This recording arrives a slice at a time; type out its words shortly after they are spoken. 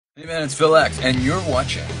Hey man, it's Phil X, and you're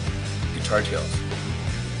watching Guitar Tales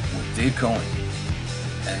with Dave Cohen.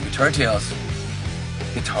 And Guitar Tales,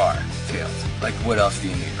 like what else do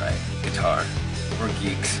you need, right? Guitar. We're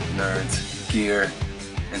geeks, nerds, gear,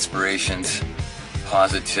 inspirations,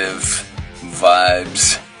 positive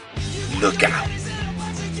vibes. Look out.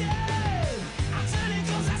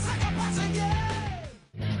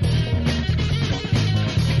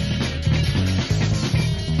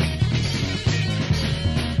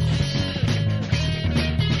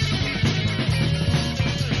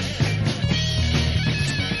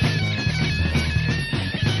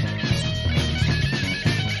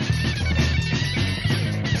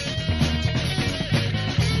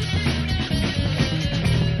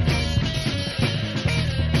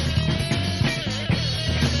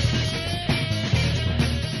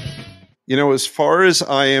 You know, as far as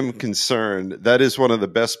I am concerned, that is one of the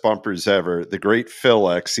best bumpers ever. The great Phil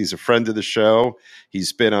X. He's a friend of the show.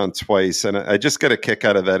 He's been on twice. And I just get a kick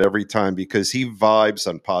out of that every time because he vibes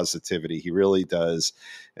on positivity. He really does.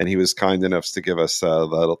 And he was kind enough to give us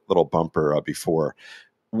that little bumper before.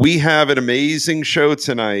 We have an amazing show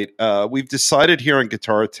tonight. We've decided here on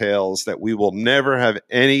Guitar Tales that we will never have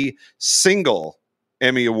any single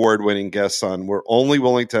Emmy Award-winning guests on. We're only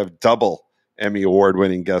willing to have double Emmy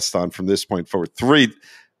Award-winning guest on from this point forward. 3.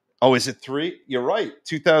 Oh, is it 3? You're right.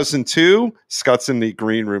 2002. Scott's in the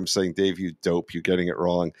green room saying, Dave, you dope. You're getting it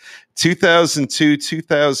wrong. 2002,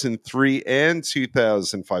 2003, and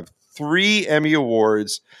 2005. 3 Emmy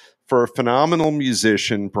Awards for a phenomenal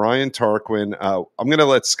musician, Brian Tarquin. I'm going to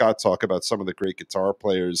let Scott talk about some of the great guitar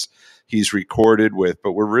players he's recorded with,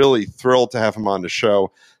 but we're really thrilled to have him on the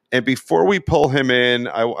show. And before we pull him in,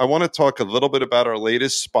 I want to talk a little bit about our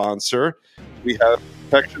latest sponsor. We have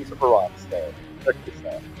Confections of a Rockstar. Check this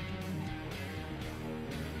out.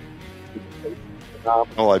 It's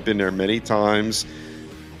phenomenal. I've been there many times.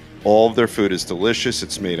 All of their food is delicious.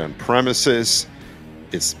 It's made on premises.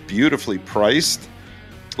 It's beautifully priced.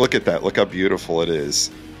 Look at that. Look how beautiful it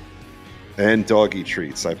is. And doggy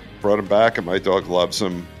treats. I brought them back, and my dog loves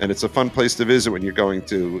them. And it's a fun place to visit when you're going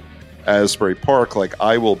to Asbury Park, like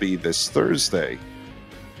I will be this Thursday.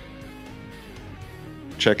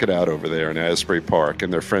 Check it out over there in Asbury Park,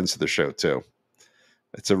 and they're friends of the show too.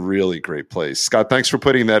 It's a really great place. Scott, thanks for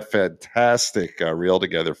putting that fantastic reel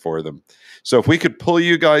together for them. So if we could pull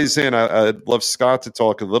you guys in, I'd love Scott to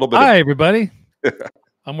talk a little bit. Hi, everybody.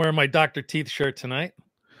 I'm wearing my Dr. Teeth shirt tonight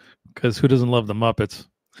because who doesn't love the Muppets?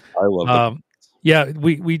 I love them. Yeah,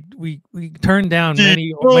 we turned down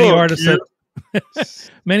many artists that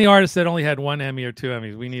many artists that only had 1 Emmy or 2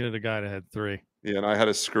 Emmys. We needed a guy that had 3. Yeah, and I had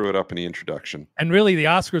to screw it up in the introduction. And really, the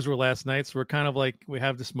Oscars were last night, so we're kind of like, we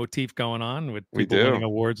have this motif going on with people winning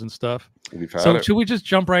awards and stuff. We've had so it. Should we just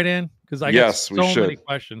jump right in? Because I got so many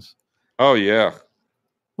questions. Oh, yeah.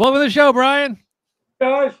 Welcome to the show, Brian.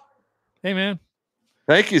 Guys. Hey, man.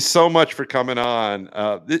 Thank you so much for coming on.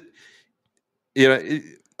 I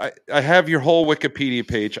have your whole Wikipedia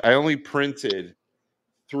page. I only printed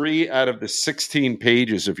 3 out of the 16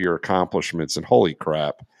 pages of your accomplishments, and holy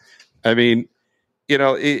crap. I mean, you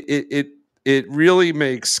know, it really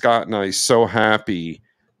makes Scott and I so happy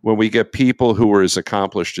when we get people who are as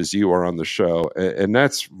accomplished as you are on the show, and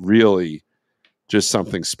that's really just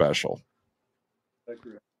something special. Thank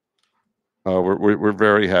you. We're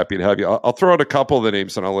very happy to have you. I'll throw out a couple of the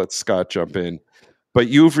names, and I'll let Scott jump in. But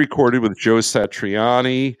you've recorded with Joe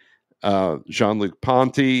Satriani, Luc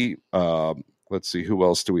Ponty. Let's see, who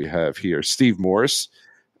else do we have here? Steve Morse,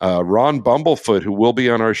 Ron Bumblefoot, who will be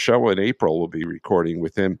on our show in April, will be recording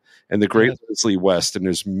with him, and the great Leslie West, and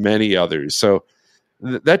there's many others. So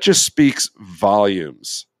that just speaks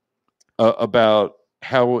volumes about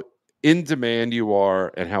how in demand you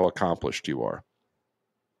are and how accomplished you are.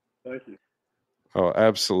 Thank you. Oh,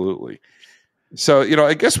 absolutely. So, you know,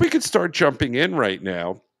 I guess we could start jumping in right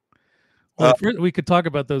now. Well, we could talk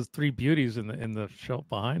about those 3 beauties in the shelf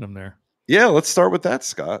behind them there. Yeah, let's start with that,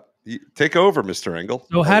 Scott. Take over, Mr. Engel.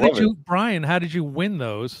 So Brian, how did you win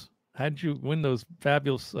those? How did you win those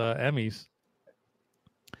fabulous Emmys?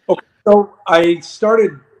 Okay, so I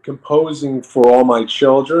started composing for all my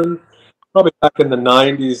children probably back in the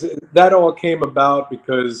 90s. That all came about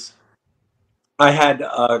because I had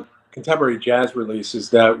contemporary jazz releases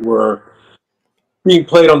that were being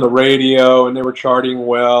played on the radio, and they were charting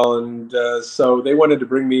well, and so they wanted to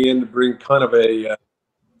bring me in to bring kind of a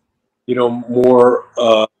more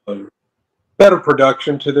better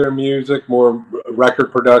production to their music, more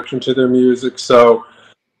record production to their music. So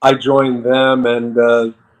I joined them,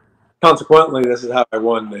 and consequently, this is how I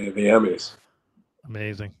won the Emmys.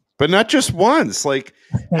 Amazing. But not just once. Like,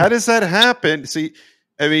 how does that happen? See,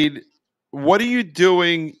 I mean, what are you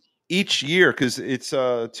doing each year, because it's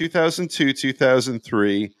 2002,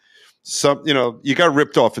 2003. Some, you got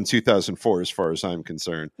ripped off in 2004, as far as I'm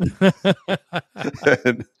concerned.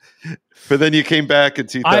 But then you came back in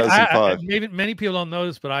 2005. Maybe many people don't know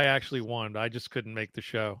this, but I actually won. I just couldn't make the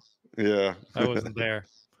show. Yeah, I wasn't there.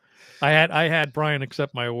 I had Brian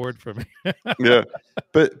accept my award for me. Yeah,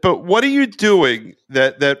 but what are you doing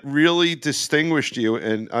that really distinguished you?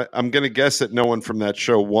 And I'm going to guess that no one from that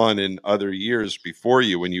show won in other years before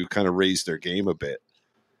you, when you kind of raised their game a bit.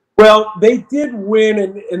 Well, they did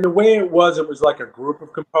win, and the way it was like a group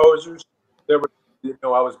of composers. There were,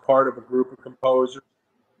 I was part of a group of composers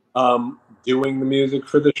doing the music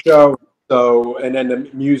for the show. So, and then the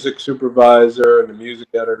music supervisor and the music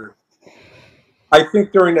editor. I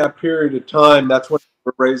think during that period of time, that's when they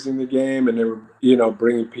were raising the game, and they were,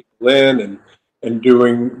 bringing people in and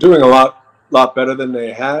doing a lot better than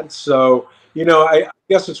they had. So, I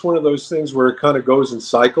guess it's one of those things where it kind of goes in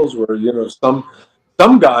cycles, where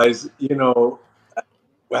some guys,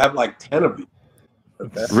 have like 10 of these.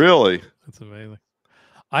 Okay. Really? That's amazing.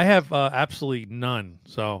 I have absolutely none.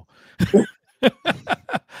 So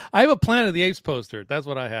I have a Planet of the Apes poster. That's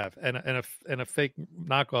what I have, and a fake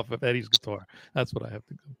knockoff of Eddie's guitar. That's what I have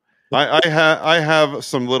to do. I have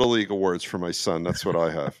some Little League awards for my son. That's what I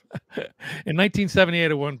have. In 1978,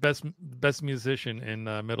 I won best musician in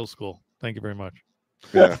middle school. Thank you very much.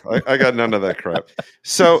 Yeah, I got none of that crap.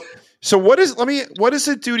 So what does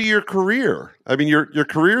it do to your career? I mean, your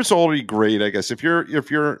career is already great, I guess. If you're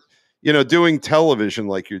doing television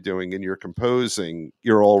like you're doing and you're composing,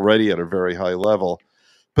 you're already at a very high level.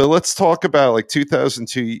 But let's talk about, like,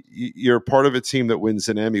 2002. You're part of a team that wins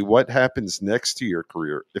an Emmy. What happens next to your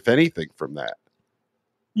career, if anything, from that?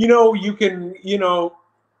 You can,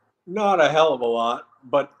 not a hell of a lot,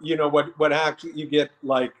 but what actually, you get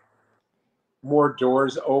like more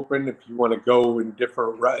doors open if you want to go in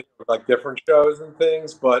different shows and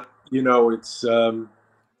things. But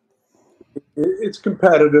it's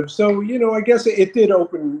competitive, so I guess it did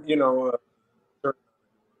open be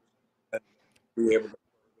able to,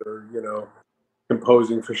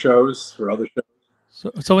 composing for shows, for other shows.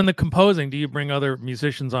 So in the composing, do you bring other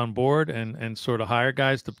musicians on board and sort of hire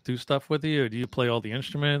guys to do stuff with you, or do you play all the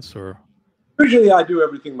instruments? Or usually I do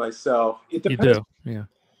everything myself. It depends. You do, yeah.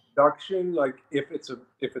 Production, like if it's a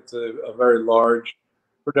very large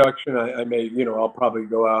production, I may I'll probably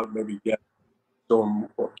go out and maybe get some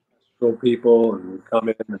orchestral people and come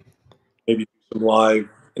in and maybe do some live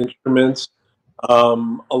instruments. A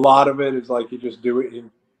lot of it is like you just do it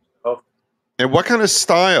yourself. And what kind of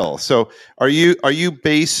style? So are you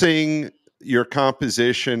basing your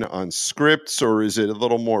composition on scripts, or is it a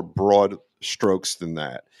little more broad strokes than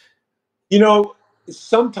that?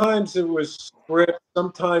 Sometimes it was script.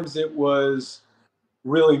 Sometimes it was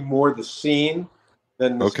really more the scene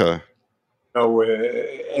than the okay.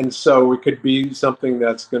 And so it could be something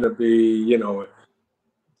that's going to be, a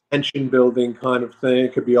tension building kind of thing.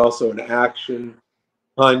 It could be also an action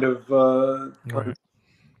kind of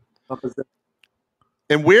composition.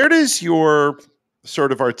 And where does your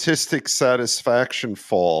sort of artistic satisfaction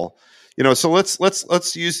fall? So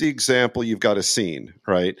let's use the example. You've got a scene,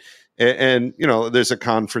 right? And there's a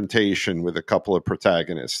confrontation with a couple of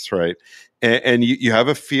protagonists, right? And you have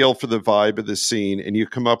a feel for the vibe of the scene, and you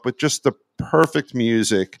come up with just the perfect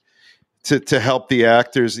music to help the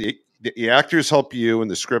actors. The actors help you, and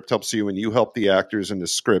the script helps you, and you help the actors in the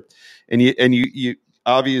script. And you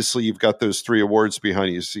obviously you've got those 3 awards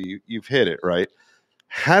behind you, so you've hit it, right?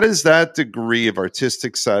 How does that degree of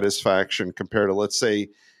artistic satisfaction compare to, let's say,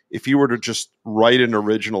 if you were to just write an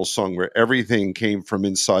original song where everything came from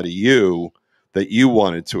inside of you that you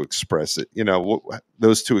wanted to express it?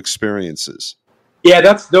 Those two experiences. Yeah,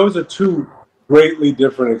 those are 2 greatly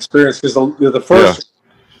different experiences. The first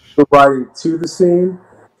was writing to the scene,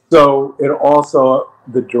 so it also,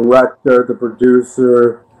 the director, the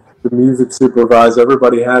producer, the music supervisor,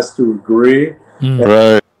 everybody has to agree.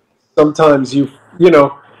 Right. Sometimes you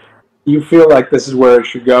feel like this is where it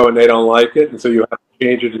should go, and they don't like it, and so you have to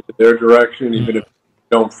change it into their direction, even if you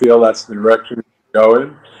don't feel that's the direction you should go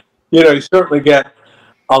in. You certainly get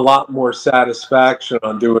a lot more satisfaction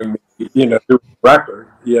on doing the record,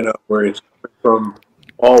 where it's coming from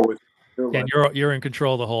always. And you're in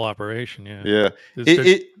control of the whole operation. Yeah.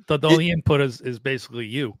 The only input is basically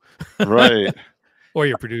you, right? Or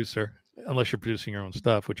your producer, unless you're producing your own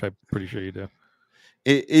stuff, which I'm pretty sure you do.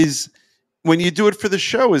 It is. When you do it for the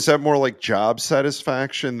show, is that more like job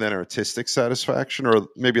satisfaction than artistic satisfaction, or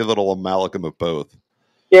maybe a little amalgam of both?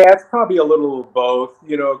 Yeah, it's probably a little of both.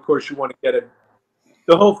 Of course, you want to get it.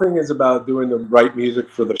 The whole thing is about doing the right music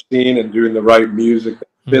for the scene and doing the right music that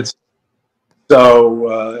fits.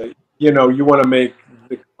 So, you know, you want to make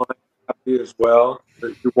the client happy as well.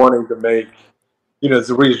 You're wanting to make, you know,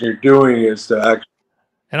 the reason you're doing is to actually.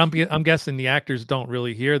 And I'm guessing the actors don't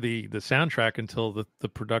really hear the soundtrack until the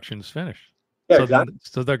production's finished. Yeah, So exactly.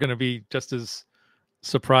 so they're going to be just as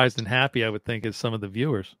surprised and happy, I would think, as some of the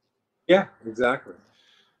viewers. Yeah, exactly.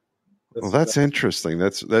 Well, that's interesting.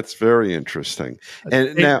 That's very interesting.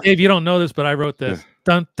 And Dave, now, Dave, you don't know this, but I wrote this. Yeah.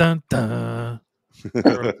 Dun dun dun.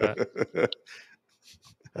 I wrote that.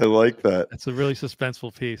 I like that. It's a really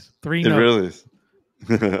suspenseful piece. 3 It notes. really is.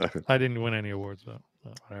 I didn't win any awards, but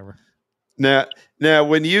whatever. Now,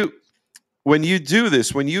 when you do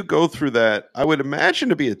this, when you go through that, I would imagine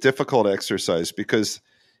to be a difficult exercise because,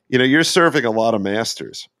 you know, you're serving a lot of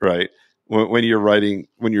masters, right? When you're writing,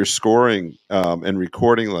 when you're scoring and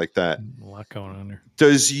recording like that. A lot going on there.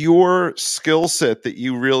 Does your skill set that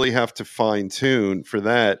you really have to fine tune for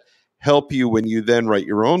that help you when you then write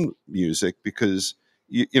your own music? Because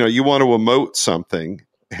you know you want to emote something,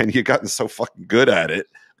 and you've gotten so fucking good at it,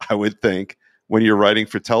 I would think, when you're writing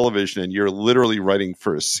for television and you're literally writing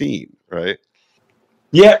for a scene, right?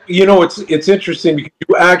 Yeah, you know, it's interesting because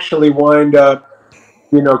you actually wind up,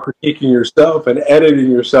 you know, critiquing yourself and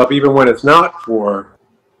editing yourself, even when it's not for,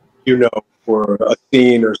 you know, for a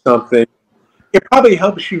scene or something. It probably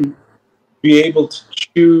helps you be able to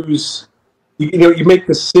choose, you know, you make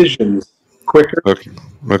decisions quicker. Okay.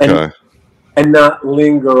 And not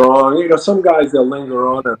linger on. You know, some guys, they'll linger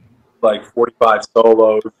on at like 45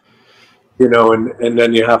 solos, you know, and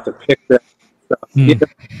then you have to pick them. You know,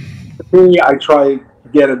 for me, I try to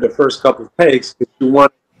get in the first couple of takes because you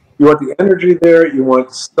want the energy there. You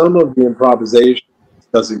want some of the improvisation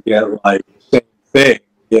doesn't get like the same thing,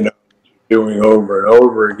 you know, doing over and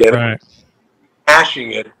over again. Right.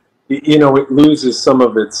 Hashing it, you know, it loses some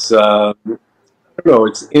of its, I don't know,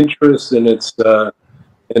 its interest and its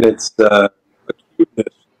acuteness,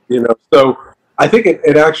 you know. So I think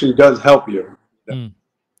it actually does help you.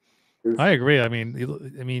 I agree. I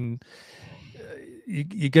mean,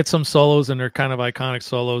 you get some solos and they're kind of iconic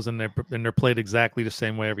solos, and they're played exactly the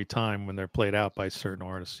same way every time when they're played out by certain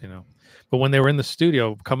artists, you know. But when they were in the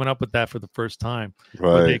studio coming up with that for the first time,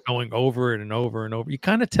 were they going over it and over and over? You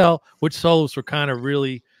kind of tell which solos were kind of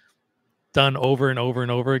really done over and over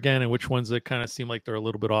and over again, and which ones that kind of seem like they're a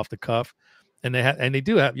little bit off the cuff. And they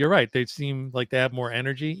do have. You're right. They seem like they have more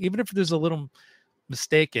energy, even if there's a little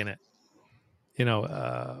mistake in it. You know,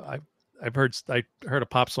 I heard a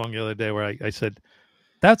pop song the other day where I said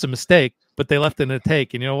that's a mistake, but they left it in a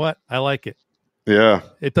take, and you know what? I like it. Yeah,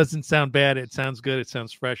 it doesn't sound bad. It sounds good. It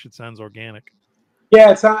sounds fresh. It sounds organic.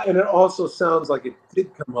 Yeah, and it also sounds like it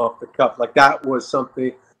did come off the cuff. Like that was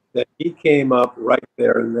something that he came up right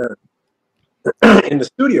there and then in the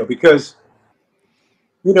studio because,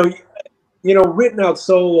 you know, written out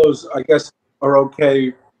solos, I guess, are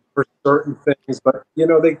okay for certain things, but you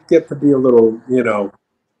know, they get to be a little, you know,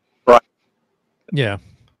 right. Yeah.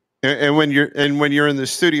 And when you're in the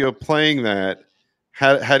studio playing that,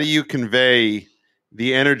 how do you convey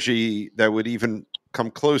the energy that would even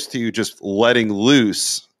come close to you just letting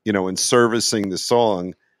loose, you know, and servicing the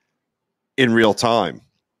song in real time,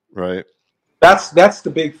 right? That's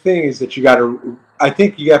the big thing is that I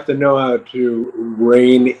think you have to know how to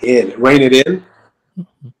rein it in,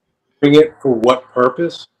 bring it for what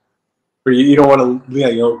purpose. For you don't want to,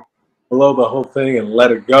 you know, blow the whole thing and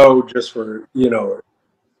let it go just for, you know, a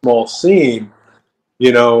small scene.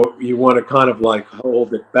 You know, you want to kind of like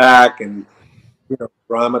hold it back and, you know,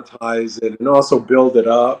 dramatize it and also build it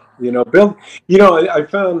up. You know, I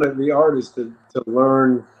found that the artist to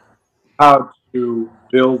learn how to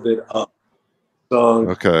build it up. Song,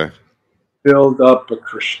 Okay. build up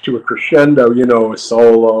to a crescendo, you know, a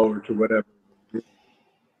solo or to whatever.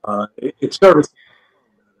 It services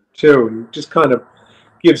too, and just kind of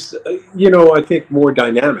gives, you know, I think more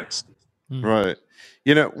dynamics. Right.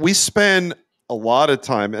 You know, we spend a lot of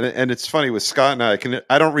time, and it's funny with Scott and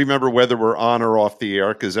I don't remember whether we're on or off the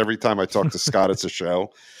air because every time I talk to Scott, it's a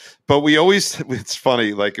show. But it's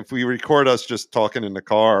funny, like if we record us just talking in the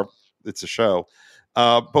car, it's a show.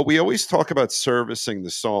 But we always talk about servicing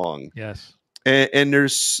the song. Yes. And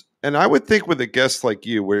I would think with a guest like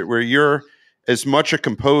you, where you're as much a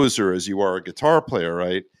composer as you are a guitar player,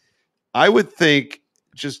 right? I would think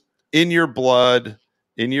just in your blood,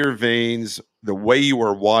 in your veins, the way you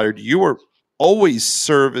are wired, you are always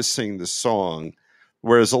servicing the song.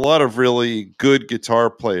 Whereas a lot of really good guitar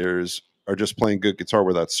players are just playing good guitar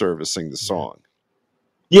without servicing the song.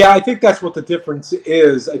 Yeah, I think that's what the difference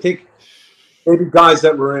is. I think maybe guys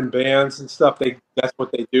that were in bands and stuff, that's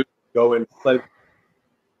what they do. Go and play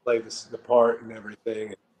the part and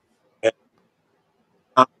everything.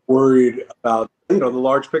 not worried about, the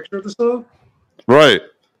large picture of the song. Right.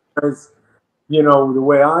 Because, the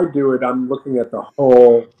way I do it, I'm looking at the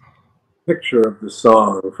whole picture of the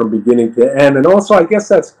song from beginning to end. And also, I guess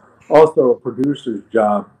that's also a producer's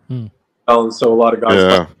job. And so a lot of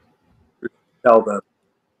guys like tell them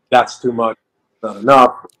that's too much, not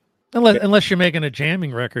enough. Unless you're making a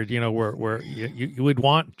jamming record, where you would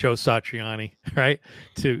want Joe Satriani, right,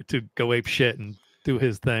 to go ape shit and do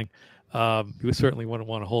his thing. You certainly wouldn't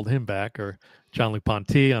want to hold him back, or Luc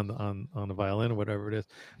Ponty on the violin or whatever it is.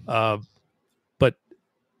 But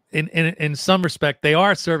in some respect, they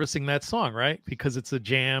are servicing that song, right, because it's a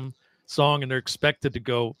jam song and they're expected to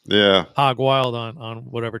go hog wild on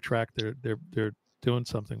whatever track they're doing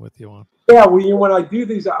something with you on. Yeah, well, when I do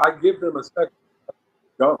these, I give them a second to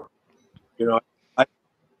go. I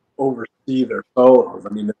oversee their solos. I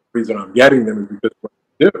mean, the reason I'm getting them is because what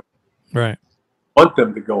they do. Right. I want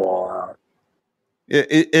them to go all out.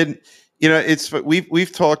 It's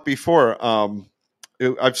we've talked before.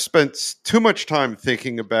 I've spent too much time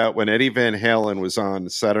thinking about when Eddie Van Halen was on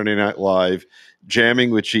Saturday Night Live, jamming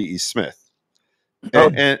with G.E. Smith,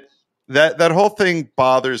 and that whole thing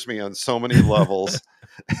bothers me on so many levels.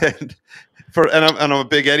 and I'm a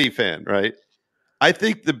big Eddie fan, right? I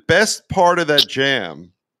think the best part of that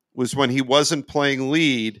jam was when he wasn't playing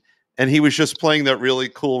lead and he was just playing that really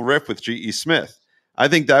cool riff with G.E. Smith. I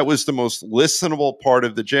think that was the most listenable part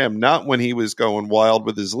of the jam, not when he was going wild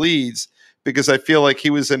with his leads, because I feel like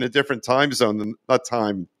he was in a different time zone, but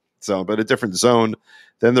a different zone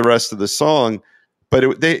than the rest of the song.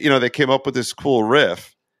 But they came up with this cool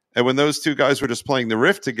riff. And when those two guys were just playing the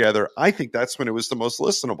riff together, I think that's when it was the most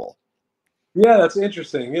listenable. Yeah, that's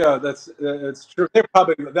interesting. Yeah, that's true.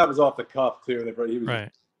 That was off the cuff too. He was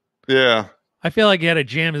right. Yeah. I feel like he had to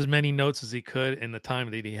jam as many notes as he could in the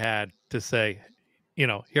time that he had to say,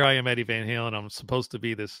 here I am, Eddie Van Halen. I'm supposed to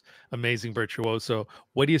be this amazing virtuoso.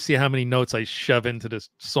 What do you see how many notes I shove into this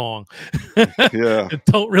song? Yeah. That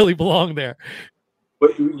don't really belong there.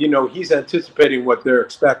 But, he's anticipating what they're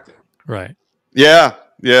expecting. Right. Yeah.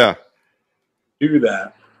 Yeah. Do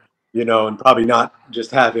that, and probably not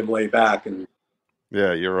just have him lay back and.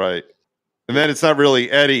 Yeah, you're right. And then it's not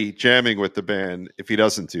really Eddie jamming with the band if he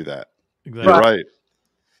doesn't do that. Exactly. You're right.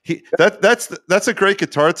 That's a great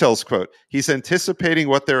Guitar Tales quote. He's anticipating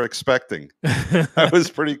what they're expecting. That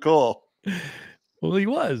was pretty cool. Well, he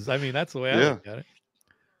was. I mean, that's the way I look at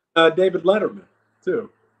it. David Letterman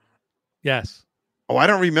too. Yes. Oh, I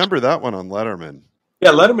don't remember that one on Letterman. Yeah,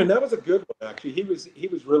 Letterman. That was a good one. Actually, he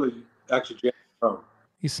was really actually jamming around.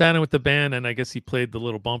 He sat in with the band, and I guess he played the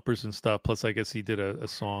little bumpers and stuff. Plus, I guess he did a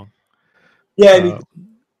song. Yeah, and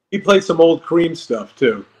he played some old Cream stuff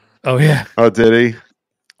too. Oh yeah. Oh, did he?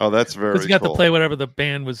 Oh, that's very cool. Because he got to play whatever the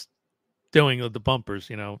band was doing with the bumpers,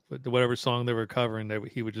 whatever song they were covering,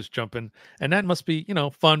 he would just jump in. And that must be,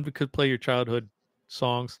 fun because play your childhood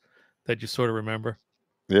songs that you sort of remember.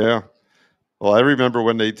 Yeah. Well, I remember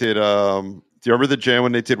when they did, do you remember the jam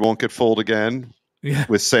when they did Won't Get Fooled Again? Yeah.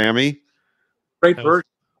 With Sammy? Great version.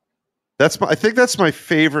 I think that's my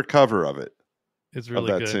favorite cover of it. It's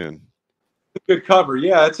really of that good. Tune. Good cover.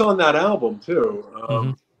 Yeah, it's on that album too.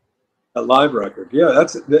 That live record. Yeah,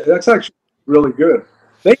 that's actually really good.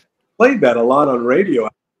 They played that a lot on radio.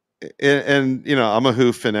 And I'm a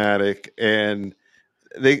Who fanatic, and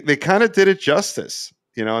they kind of did it justice,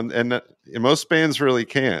 and most bands really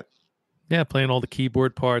can't. Yeah, playing all the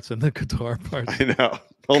keyboard parts and the guitar parts. I know.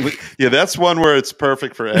 That's one where it's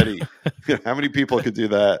perfect for Eddie. How many people could do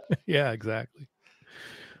that? Yeah, exactly.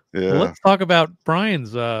 Yeah. Well, let's talk about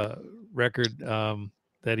Brian's record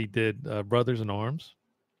that he did, Brothers in Arms.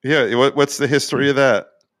 Yeah, what's the history of that?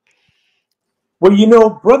 Well,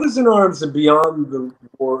 Brothers in Arms and Beyond the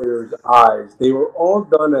Warrior's Eyes, they were all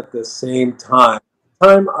done at the same time.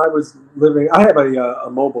 I have a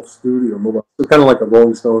mobile studio, kind of like a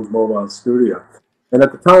Rolling Stones mobile studio. And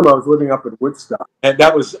at the time, I was living up in Woodstock, and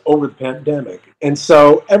that was over the pandemic. And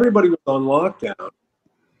so everybody was on lockdown.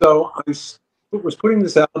 So I was putting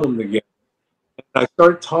this album together, and I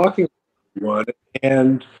started talking to everyone,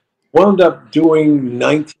 and wound up doing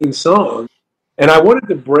 19 songs. And I wanted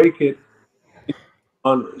to break it into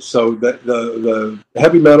genres. So the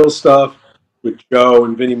heavy metal stuff with Joe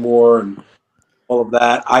and Vinnie Moore and all of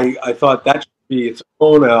that, I thought that should be its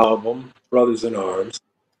own album, Brothers in Arms.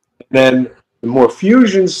 And then the more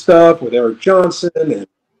fusion stuff with Eric Johnson and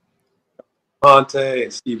Ponty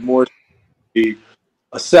and Steve Morse would be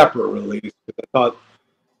a separate release, because I thought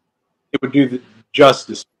it would do the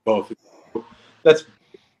justice to both. That's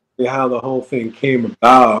how the whole thing came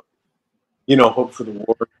about. Hope for the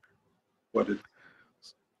War.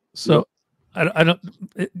 So I don't.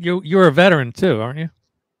 You're a veteran too, aren't you?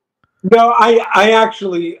 No,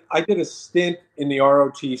 I did a stint in the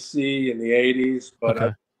ROTC in the '80s, but Okay.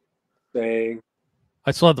 I'm saying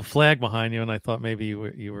I saw the flag behind you, and I thought maybe you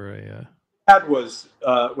were a. Dad was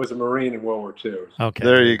a Marine in World War II. Okay.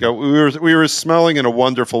 There you go. We were smelling in a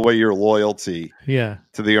wonderful way your loyalty Yeah.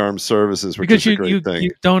 to the armed services, which Because is a great thing.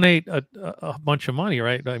 you donate a bunch of money,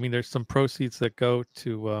 right? I mean, there's some proceeds that go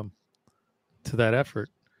to that effort.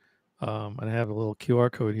 And I have a little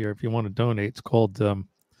QR code here if you want to donate. It's called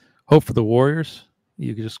Hope for the Warriors.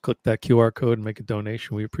 You can just click that QR code and make a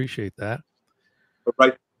donation. We appreciate that.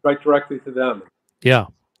 But right directly to them. Yeah,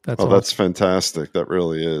 that's awesome. That's fantastic. That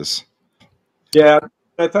really is. Yeah,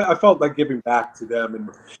 I felt like giving back to them, and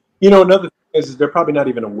another thing is they're probably not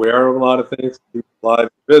even aware of a lot of things. People lives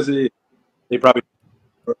are busy. They probably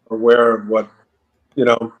are aware of what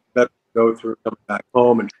that go through coming back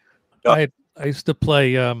home. And I used to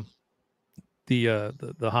play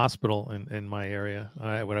the hospital in my area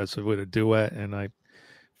when I was with a duet, and I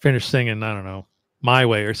finished singing, I don't know, My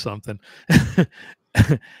Way or something.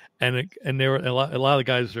 and there were a lot of the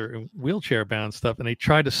guys are in wheelchair bound stuff, and they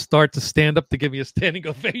tried to start to stand up to give me a standing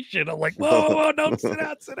ovation. I'm like, whoa, no, sit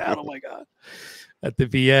down. Oh my God. At the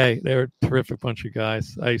VA, they were a terrific bunch of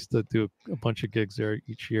guys. I used to do a bunch of gigs there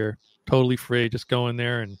each year, totally free, just go in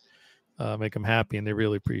there and make them happy, and they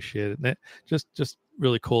really appreciate it. And just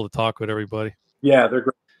really cool to talk with everybody. Yeah, they're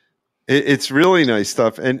great. It's really nice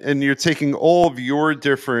stuff, and you're taking all of your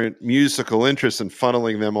different musical interests and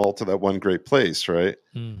funneling them all to that one great place, right?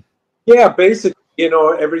 Mm. Yeah, basically,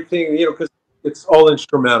 everything, because it's all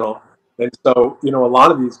instrumental, and so a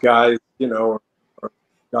lot of these guys, are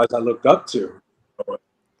guys I looked up to.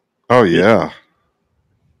 Oh yeah,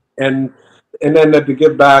 and then to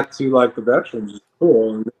give back to like the veterans is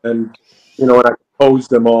cool, and when I compose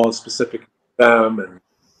them all specific to them, and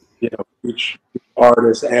each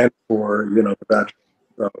artist and for the veterans.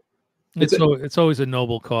 So it's always a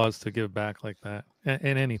noble cause to give back like that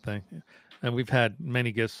in anything, and we've had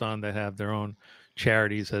many guests on that have their own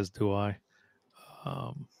charities, as do I.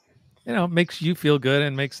 It makes you feel good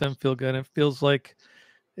and makes them feel good. It feels like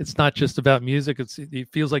it's not just about music. It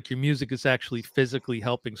feels like your music is actually physically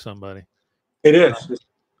helping somebody. It is.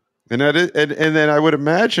 And then I would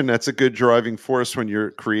imagine that's a good driving force when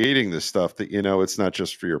you're creating this stuff, that it's not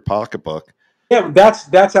just for your pocketbook. Yeah,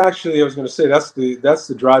 that's actually, I was going to say, that's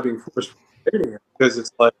the driving force for creating it, because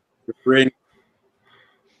it's like you're creating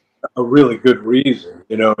a really good reason.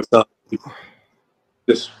 It's not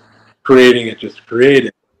just creating it, just create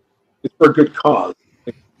it. It's for a good cause.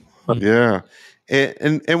 Yeah.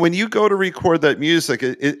 And when you go to record that music,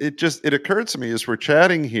 it occurred to me as we're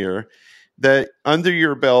chatting here that under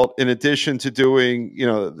your belt, in addition to doing,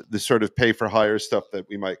 the sort of pay for hire stuff that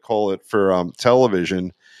we might call it for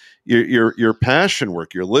television, your passion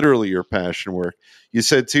work, your passion work. You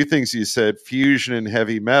said two things. You said fusion and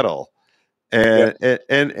heavy metal, and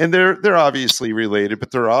they're obviously related, but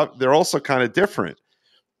they're also kind of different.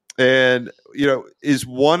 And is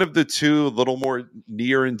one of the two a little more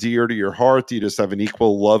near and dear to your heart? Do you just have an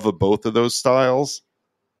equal love of both of those styles?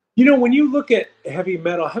 When you look at heavy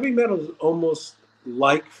metal is almost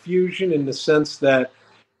like fusion in the sense that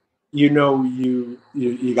you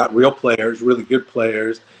got real players, really good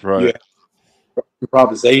players, right? You have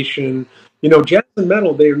improvisation. Jazz and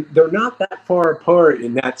metal, they're not that far apart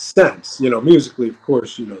in that sense. Musically, of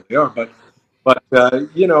course, they are, but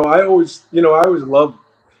I always loved.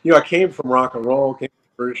 I came from rock and roll, came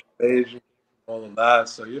from British invasion, all of that.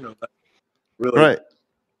 So that's really right.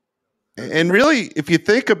 And really, if you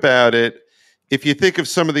think about it, if you think of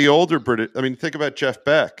some of the older British, think about Jeff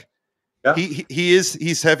Beck. Yeah.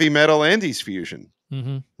 He's heavy metal and he's fusion,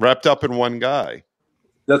 wrapped up in one guy.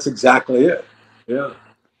 That's exactly it. Yeah,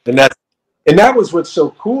 and that was what's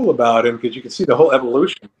so cool about him, because you can see the whole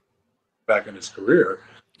evolution back in his career.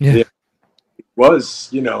 Yeah, it was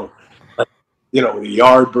the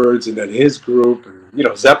Yardbirds, and then his group,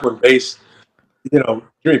 and Zeppelin based.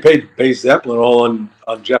 Jimmy Page based Zeppelin all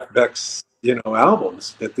on Jeff Beck's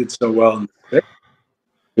albums that did so well,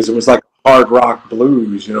 because it was like hard rock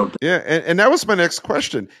blues. Yeah, and that was my next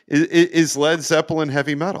question: is Led Zeppelin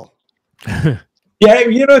heavy metal? Yeah,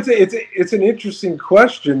 it's an interesting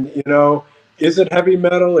question. Is it heavy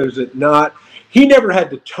metal? Is it not? He never had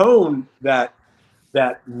the tone that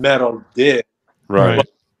metal did. Right. But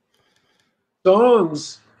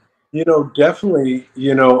songs, definitely,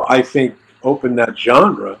 I think opened that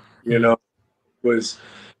genre. It was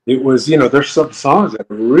there's some songs that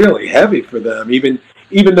were really heavy for them, even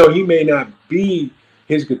though he may not be,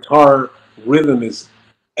 his guitar rhythm is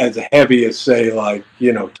as heavy as, say, like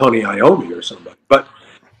Tony Iommi or somebody, but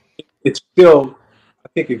it still, I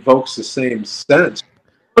think, evokes the same sense.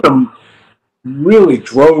 them really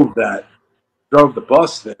drove the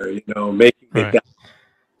bus there, making it that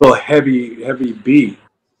little heavy beat.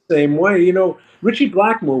 Same way, Richie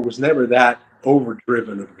Blackmore was never that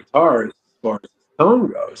overdriven of a guitarist as far as his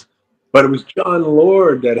tone goes, but it was John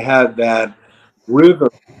Lord that had that rhythm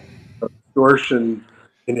of distortion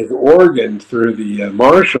in his organ through the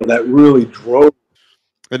Marshall that really drove.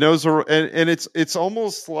 And those are, and it's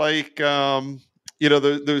almost like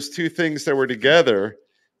those two things that were together,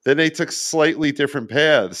 then they took slightly different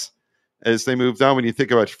paths as they moved on. When you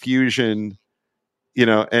think about fusion,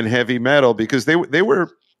 and heavy metal, because they were,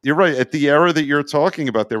 you're right, at the era that you're talking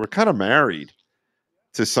about, they were kind of married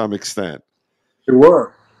to some extent. They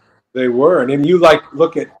were, and then you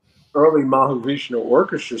look at early Mahavishnu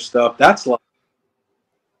orchestra stuff. That's like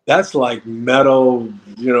metal,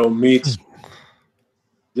 meets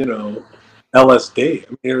LSD. I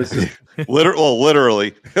mean, it was just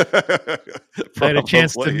literally. I had a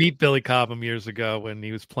chance to meet Billy Cobham years ago when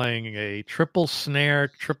he was playing a triple snare,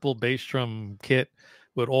 triple bass drum kit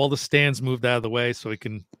with all the stands moved out of the way, so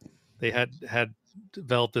they had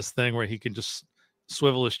developed this thing where he could just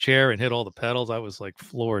swivel his chair and hit all the pedals. I was like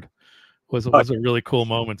floored. It was a really cool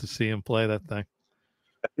moment to see him play that thing.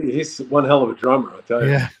 He's one hell of a drummer, I'll tell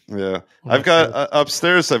you. Yeah. I've got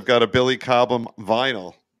upstairs. I've got a Billy Cobham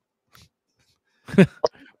vinyl.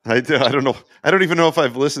 I do. I don't know. I don't even know if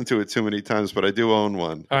I've listened to it too many times, but I do own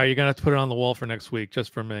one. All right, you're gonna have to put it on the wall for next week,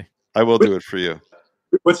 just for me. I will do it for you.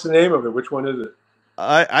 What's the name of it? Which one is it?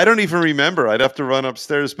 I don't even remember. I'd have to run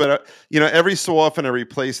upstairs, but every so often I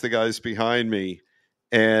replace the guys behind me,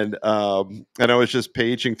 and I was just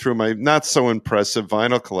paging through my not so impressive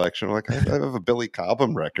vinyl collection. I'm like, I have a Billy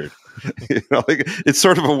Cobham record. It's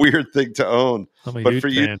sort of a weird thing to own. But for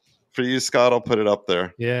you, Scott, I'll put it up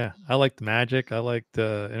there. Yeah, I liked Magic. I liked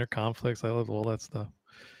Inner Conflicts. I loved all that stuff.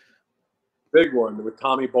 Big one with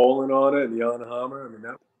Tommy Bolin on it and Jan Hammer. I mean,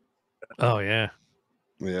 that. Oh yeah.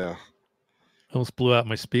 Yeah. I almost blew out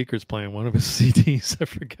my speakers playing one of his CDs. I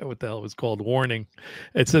forget what the hell it was called. Warning.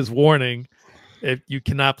 It says, warning, if you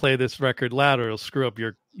cannot play this record louder, it'll screw up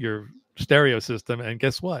your stereo system. And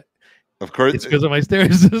guess what? Of course. It's because of my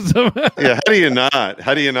stereo system. Yeah.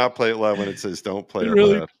 How do you not play it loud when it says don't play it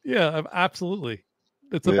loud? Yeah, absolutely.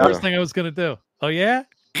 That's the first thing I was going to do. Oh, yeah?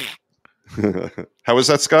 How was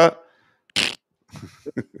that, Scott?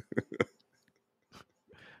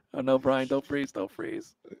 Oh, no, Brian, don't freeze. Don't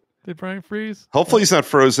freeze. Did Brian freeze? Hopefully he's not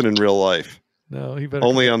frozen in real life. No, he better.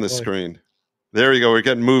 Only on the screen. There you go. We're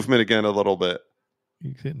getting movement again a little bit.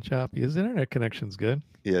 He's getting choppy. His internet connection's good.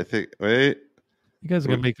 Yeah, I think. Wait. You guys are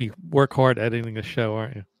going to make me work hard editing a show,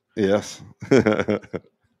 aren't you? Yes.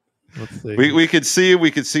 Let's see. We could see you.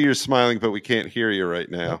 We could see you're smiling, but we can't hear you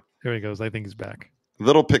right now. There he goes. I think he's back. A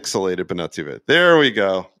little pixelated, but not too bad. There we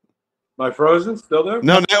go. Am I frozen? Still there?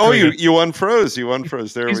 No. Oh, you unfroze. You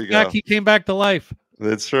unfroze. There we go. He came back to life.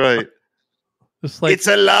 That's right. Just like, it's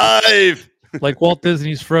alive. Like Walt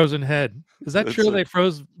Disney's frozen head. Is that true? Right. They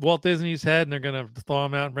froze Walt Disney's head and they're going to thaw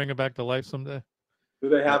him out and bring him back to life someday? Do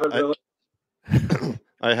they have it really?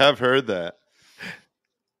 I have heard that.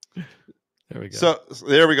 There we go. So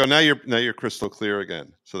there we go. Now you're crystal clear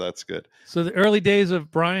again. So that's good. So the early days of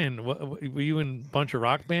Brian, were you in a bunch of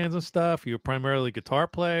rock bands and stuff? You were primarily a guitar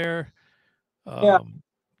player. Yeah.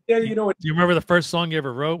 Do you remember the first song you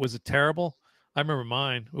ever wrote? Was it terrible? I remember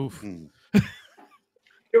mine. Oof.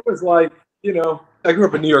 It was like, I grew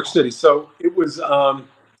up in New York City, so it was. I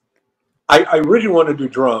originally wanted to do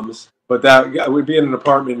drums, but that would be in an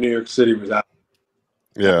apartment in New York City was out.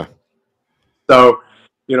 Yeah. So,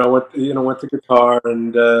 went to guitar,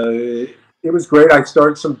 and it was great. I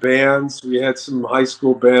started some bands. We had some high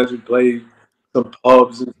school bands. We played some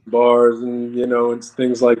pubs and bars, and and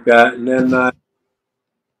things like that. And then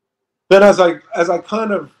as I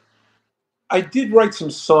kind of, I did write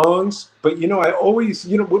some songs, but I always,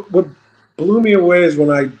 what blew me away is when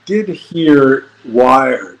I did hear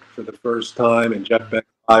Wired for the first time and Jeff Beck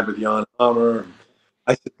live with Jan Hammer.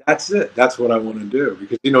 I said, that's it. That's what I want to do,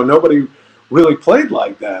 because nobody really played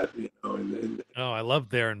like that. Oh, I love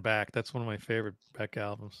There and Back. That's one of my favorite Beck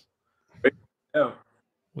albums. Yeah,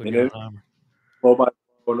 with Jan Hammer. Blow by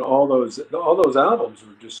Blow, and all those albums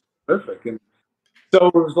were just terrific. And so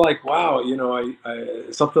it was like, wow,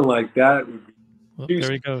 I something like that would be. Well,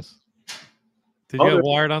 there he goes. Did you get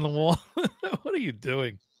Wired on the wall? What are you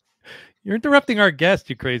doing? You're interrupting our guest,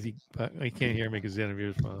 you crazy. I can't hear me because the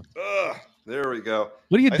interview's on. There we go.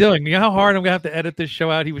 What are you doing? You know how hard I'm going to have to edit this show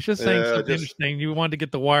out? He was just saying something interesting. You wanted to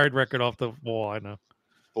get the Wired record off the wall, I know.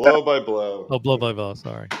 Blow by blow. Oh, blow by blow,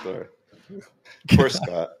 sorry. Poor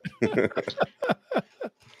Scott.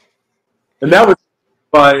 And that was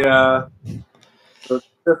by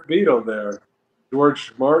fifth Beatle there,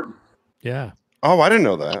 George Martin. Yeah. Oh, I didn't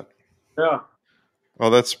know that. Yeah. Oh,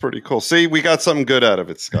 that's pretty cool. See, we got something good out of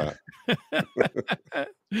it, Scott.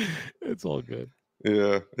 It's all good.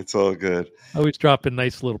 Yeah, it's all good. I always drop in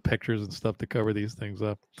nice little pictures and stuff to cover these things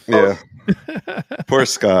up. Yeah. Poor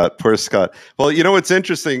Scott. Poor Scott. Well, you know what's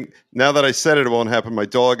interesting? Now that I said it, it won't happen. My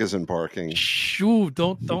dog isn't barking. Shoo,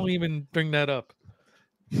 don't even bring that up.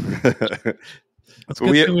 It's But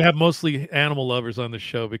good thing we have mostly animal lovers on the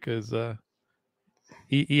show because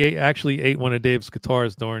he actually ate one of Dave's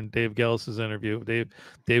guitars during Dave Gellis's interview.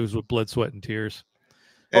 Dave was with blood, sweat, and tears.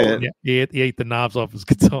 And he ate the knobs off his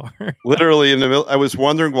guitar. literally in the middle, I was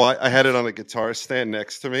wondering why I had it on a guitar stand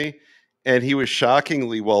next to me, and he was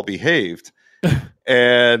shockingly well behaved.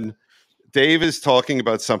 And Dave is talking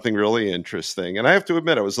about something really interesting. And I have to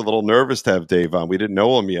admit, I was a little nervous to have Dave on. We didn't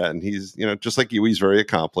know him yet. And he's, just like you, he's very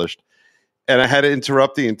accomplished. And I had to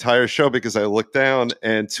interrupt the entire show because I looked down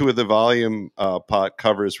and two of the volume pot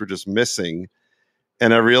covers were just missing.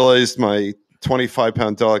 And I realized my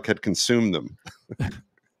 25-pound dog had consumed them.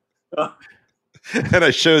 And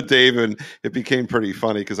I showed Dave, and it became pretty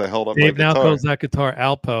funny because I held up Dave my guitar. now calls that guitar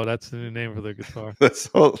Alpo. That's the new name of the guitar. That's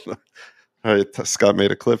all. All right, Scott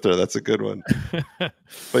made a clip there. That's a good one.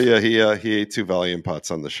 But yeah, he ate two volume pots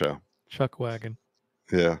on the show. Chuck Wagon.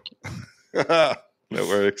 Yeah, that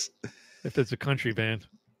works. If it's a country band,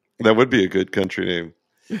 that would be a good country name.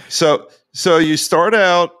 So you start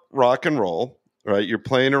out rock and roll, right? You're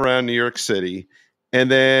playing around New York City, and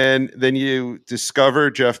then you discover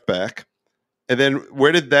Jeff Beck, and then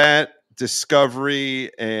where did that discovery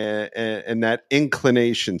and that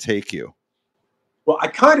inclination take you? Well, I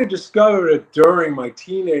kind of discovered it during my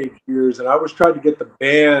teenage years, and I was trying to get the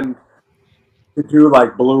band to do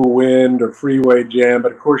like Blue Wind or Freeway Jam,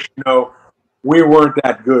 but of course, we weren't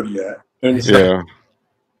that good yet. And so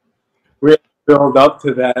we had to build up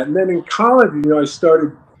to that. And then in college, I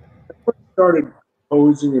started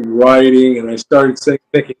composing and writing, and I started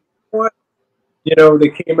thinking, what? They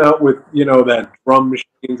came out with, that drum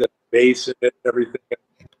machines, that bass in it and everything.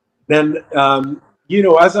 Then,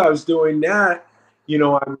 as I was doing that, I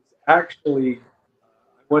was actually,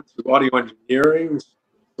 I went to audio engineering,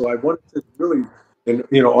 so I wanted to really,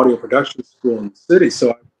 audio production school in the city.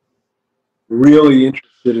 So I'm really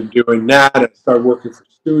interested in doing that. I started working for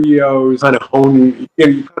studios, kind of honing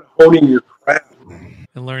your craft.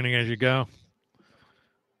 And learning as you go.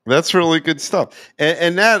 That's really good stuff.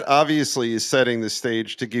 And that obviously is setting the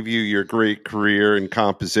stage to give you your great career in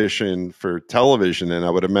composition for television, and I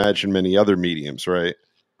would imagine many other mediums, right?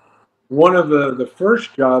 One of the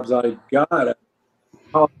first jobs I got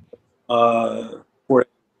for a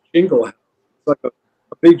jingle house. It's like a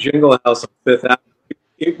big jingle house on Fifth Avenue.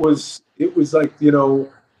 It was like,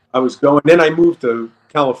 I was going, then I moved to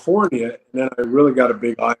California, and then I really got a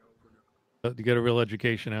big eye opener. You get a real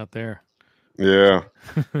education out there. Yeah.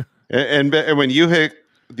 and when you hit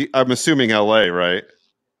I'm assuming LA, right?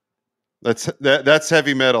 That's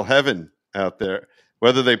heavy metal heaven out there.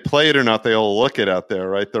 Whether they play it or not, they all look it out there,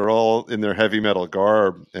 right? They're all in their heavy metal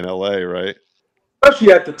garb in LA, right?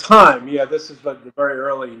 Especially at the time. Yeah, this is like the very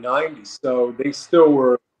early 90s. So they still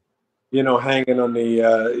were, hanging on the,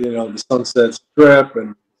 the Sunset Strip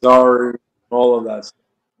and Zari and all of that stuff.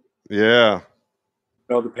 Yeah.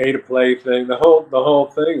 The pay-to-play thing, the whole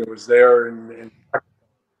thing, it was there.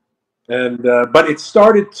 But it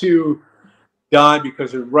started to die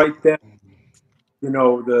because right then,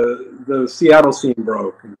 the Seattle scene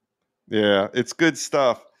broke. Yeah, it's good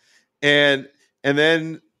stuff. And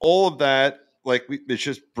then all of that, like, it's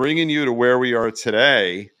just bringing you to where we are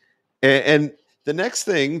today. And the next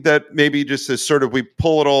thing that maybe just as sort of we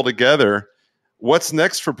pull it all together, what's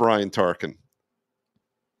next for Brian Tarquin?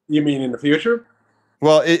 You mean in the future?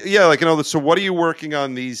 Well, so what are you working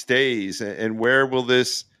on these days, and where will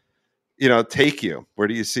this, take you? Where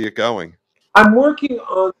do you see it going? I'm working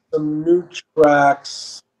on some new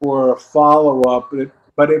tracks for a follow-up,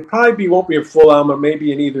 but it probably won't be a full album,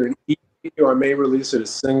 maybe either an EP or I may release it as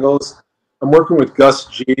singles. I'm working with Gus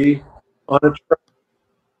G on a track,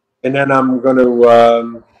 and then I'm going to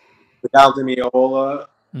with Al Di Meola.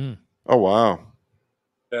 Oh, wow.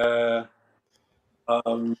 A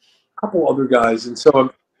couple other guys, and so I'm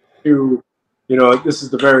this is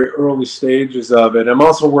the very early stages of it. I'm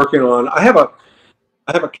also working on. I have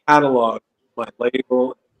a catalog, my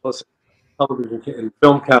label plus a television and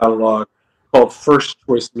film catalog called First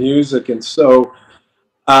Choice Music, and so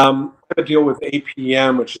I have a deal with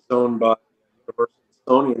APM, which is owned by Universal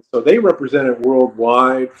Sony, so they represent it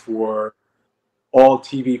worldwide for all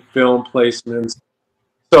TV film placements.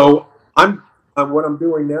 So what I'm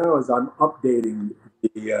doing now is I'm updating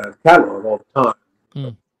the catalog all the time.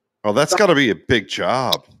 Oh, that's got to be a big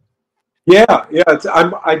job. Yeah.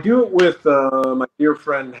 I do it with my dear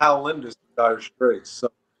friend Hal Lindis, Dire Straits. So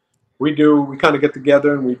we kind of get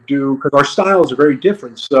together and we do, because our styles are very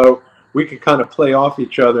different. So we can kind of play off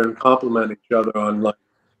each other and complement each other on, like,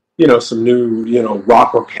 some new,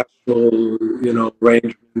 rock orchestral,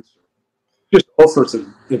 arrangements, just all sorts of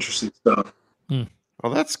interesting stuff.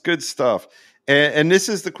 Well, that's good stuff. And this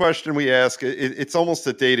is the question we ask. It's almost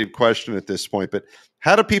a dated question at this point, but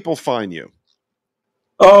how do people find you?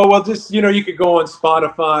 Oh, well, just, you could go on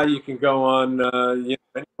Spotify. You can go on,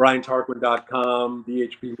 BrianTarquin.com,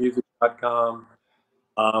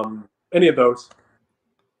 bhpmusic.com, any of those.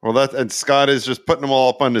 Well, and Scott is just putting them all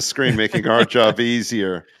up on the screen, making our job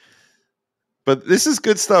easier. But this is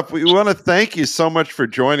good stuff. We want to thank you so much for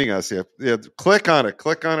joining us. Yeah, click on it.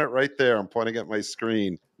 Click on it right there. I'm pointing at my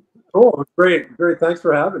screen. Oh, great. Thanks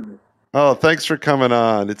for having me. Oh, thanks for coming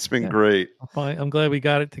on. It's been great. I'm glad we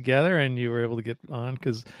got it together and you were able to get on,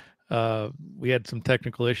 because we had some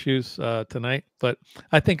technical issues tonight. But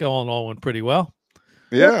I think all in all went pretty well.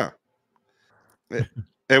 Yeah.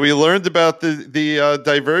 And we learned about the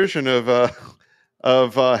diversion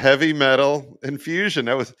of heavy metal and fusion.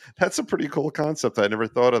 That's a pretty cool concept. I never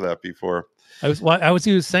thought of that before. I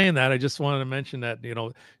was saying that. I just wanted to mention that,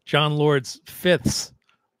 John Lord's fifths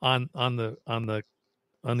on the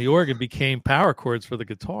organ became power chords for the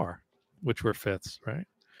guitar, which were fifths, right?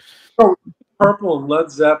 Oh, Purple and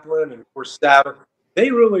Led Zeppelin and, of course, Sabbath.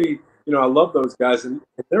 They really, I love those guys. And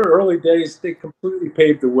in their early days, they completely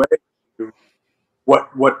paved the way to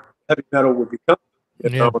what heavy metal would become.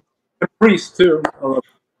 And Priest too. I love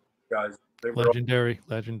those guys. They were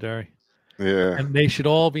legendary. Yeah. And they should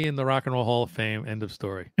all be in the Rock and Roll Hall of Fame. End of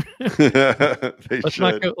story. Let's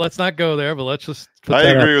not go there, but let's just I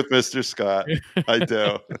agree with Mr. Scott. I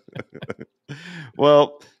do.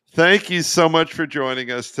 Well, thank you so much for joining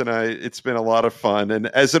us tonight. It's been a lot of fun. And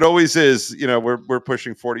as it always is, we're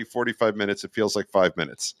pushing 40, 45 minutes. It feels like 5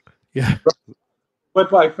 minutes. Yeah. Went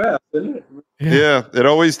by fast, didn't it? Yeah, it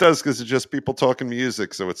always does, because it's just people talking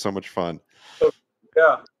music. So it's so much fun.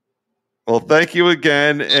 Yeah. Well, thank you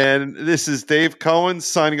again. And this is Dave Cohen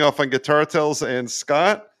signing off on Guitar Tales, and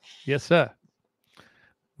Scott. Yes, sir.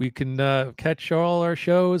 We can catch all our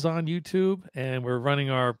shows on YouTube, and we're running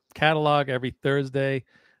our catalog every Thursday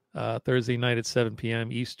night at 7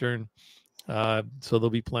 p.m. Eastern. So they'll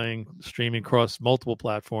be streaming across multiple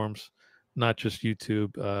platforms, not just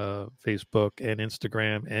YouTube, Facebook, and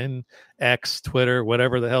Instagram, and X, Twitter,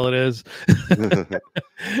 whatever the hell it is.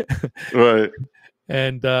 Right.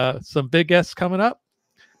 And some big guests coming up.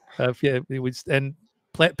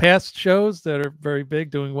 Past shows that are very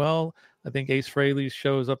big, doing well. I think Ace Frehley's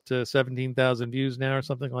show is up to 17,000 views now, or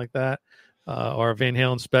something like that. Our Van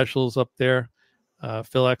Halen specials up there.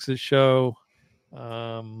 Phil X's show.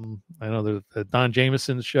 I know the Don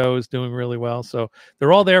Jameson's show is doing really well. So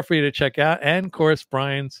they're all there for you to check out. And of course,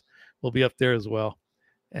 Brian's will be up there as well.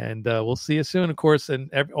 And we'll see you soon, of course. And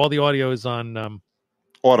all the audio is on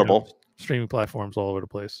Audible. Streaming platforms all over the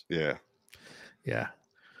place. Yeah.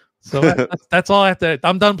 So that's all I have to.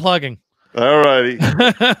 I'm done plugging. All righty.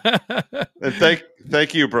 And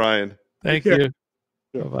thank you, Brian. Thank you.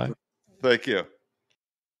 Bye-bye. Thank you.